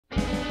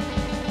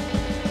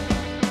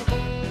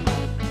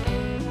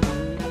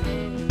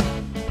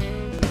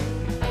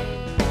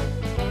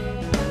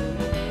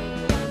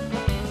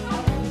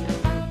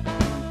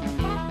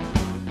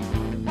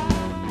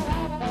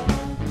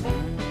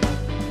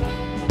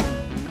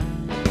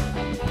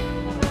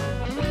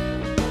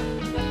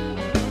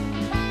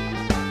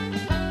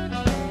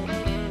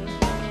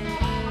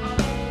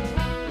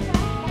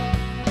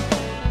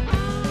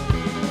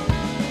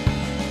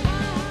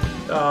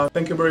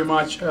thank you very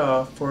much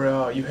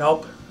for your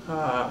help.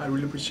 I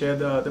really appreciate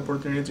the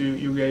opportunity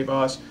you gave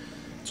us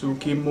to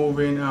keep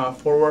moving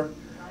forward,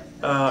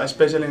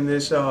 especially in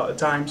these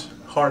times,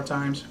 hard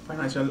times,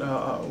 financial,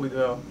 with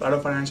a lot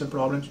of financial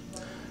problems.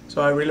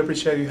 So I really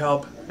appreciate your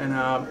help, and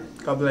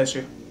God bless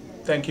you.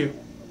 Thank you.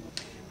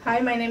 Hi,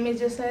 my name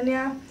is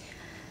Yesenia.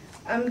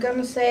 I'm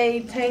gonna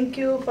say thank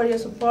you for your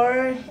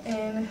support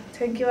and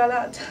thank you a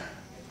lot.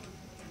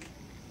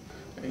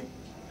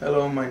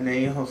 Hello, my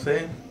name is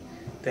Jose.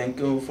 Thank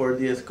you for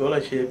the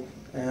scholarship.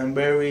 I'm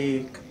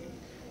very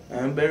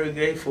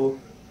grateful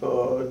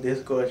for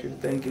this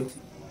scholarship. Thank you.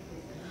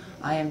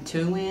 I am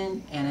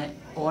Tuwin and I'm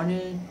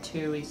honored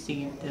to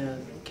receive the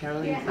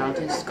Caroline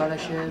Fountain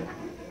Scholarship.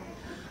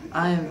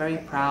 I am very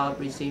proud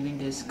receiving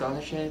this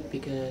scholarship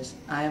because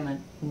I am a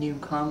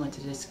newcomer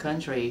to this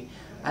country.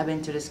 I've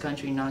been to this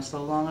country not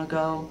so long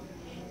ago,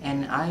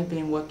 and I've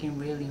been working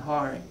really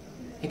hard.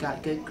 I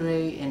got good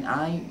grade and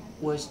I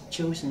was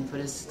chosen for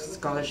this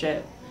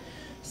scholarship.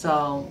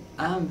 So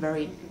I'm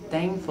very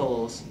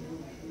thankful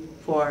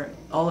for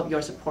all of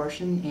your support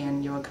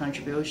and your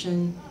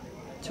contribution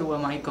toward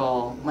my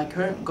goal. My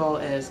current goal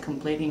is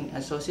completing an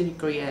associate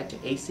degree at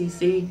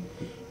ACC,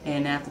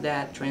 and after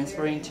that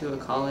transferring to a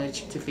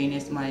college to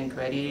finish my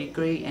graduate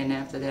degree, and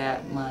after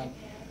that my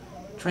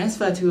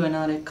transfer to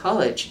another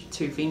college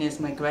to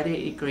finish my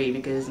graduate degree,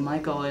 because my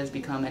goal is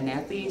become an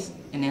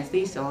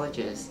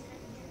anesthesiologist.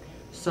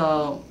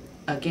 So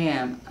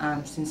again,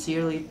 I'm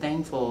sincerely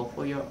thankful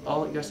for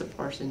all your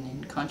support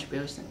and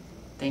contribution.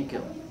 Thank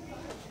you.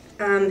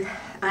 I'm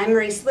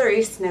Marie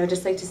Slurice, and I would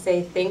just like to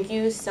say thank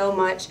you so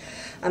much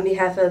on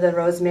behalf of the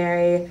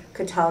Rosemary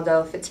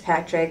Cataldo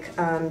Fitzpatrick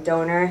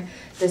donor.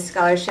 This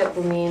scholarship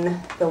will mean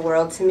the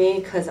world to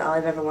me because all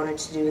I've ever wanted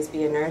to do is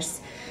be a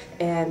nurse.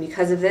 And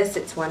because of this,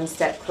 it's one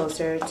step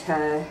closer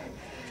to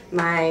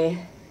my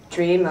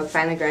dream of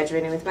finally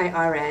graduating with my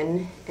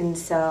RN. And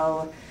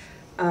so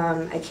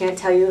I can't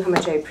tell you how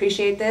much I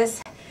appreciate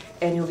this.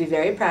 And you'll be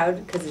very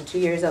proud because in 2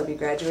 years I'll be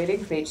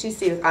graduating from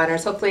HCC with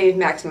honors, hopefully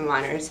maximum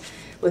honors,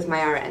 with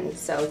my RN.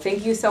 So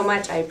thank you so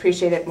much. I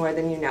appreciate it more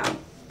than you know.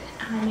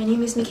 My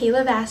name is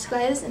Michaela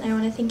Vasquez, and I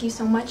want to thank you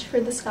so much for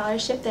the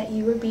scholarship that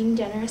you were being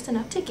generous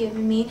enough to give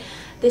me.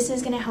 This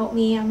is going to help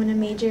me. I'm going to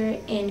major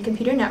in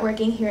computer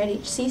networking here at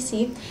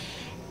HCC,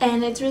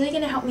 and it's really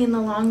going to help me in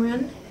the long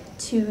run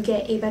to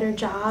get a better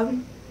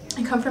job.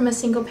 I come from a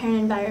single parent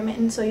environment,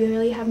 and so you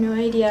really have no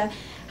idea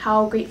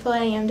how grateful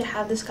I am to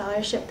have the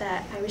scholarship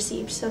that I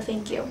received, so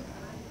thank you.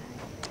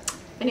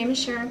 My name is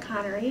Sharon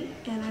Connery,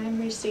 and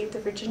I received the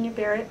Virginia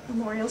Barrett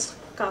Memorial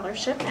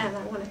Scholarship, and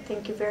I want to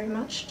thank you very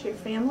much to your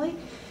family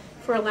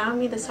for allowing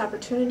me this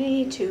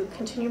opportunity to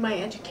continue my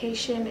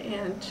education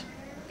and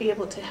be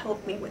able to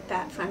help me with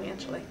that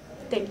financially.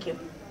 Thank you.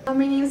 My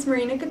name is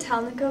Marina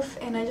Kotelnikov,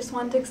 and I just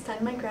wanted to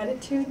extend my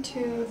gratitude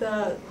to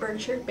the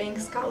Berkshire Bank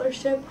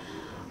Scholarship.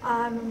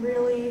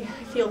 I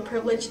feel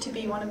privileged to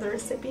be one of the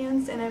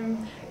recipients, and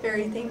I'm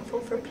very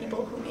thankful for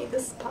people who made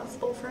this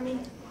possible for me.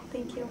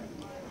 Thank you.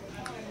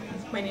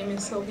 My name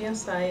is Sylvia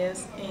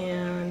Sayas,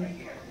 and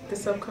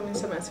this upcoming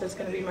semester is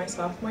going to be my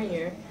sophomore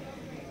year.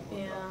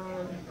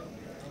 And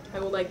I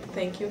would like to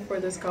thank you for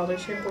the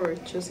scholarship or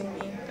choosing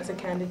me as a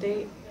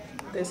candidate.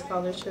 This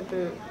scholarship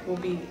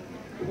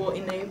will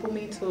enable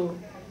me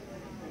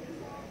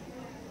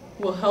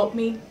will help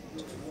me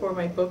for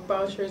my book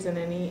vouchers and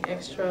any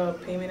extra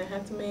payment I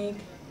have to make.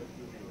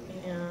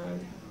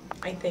 And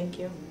I thank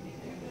you.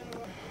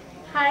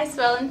 Hi,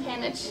 Swellen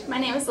Panich. My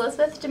name is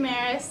Elizabeth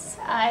Damaris.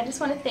 I just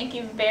want to thank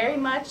you very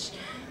much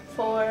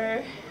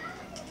for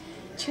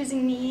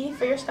choosing me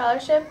for your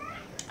scholarship.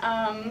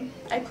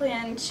 I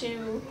plan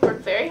to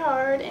work very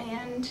hard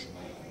and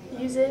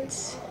use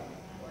it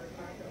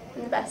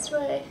in the best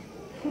way.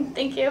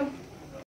 Thank you.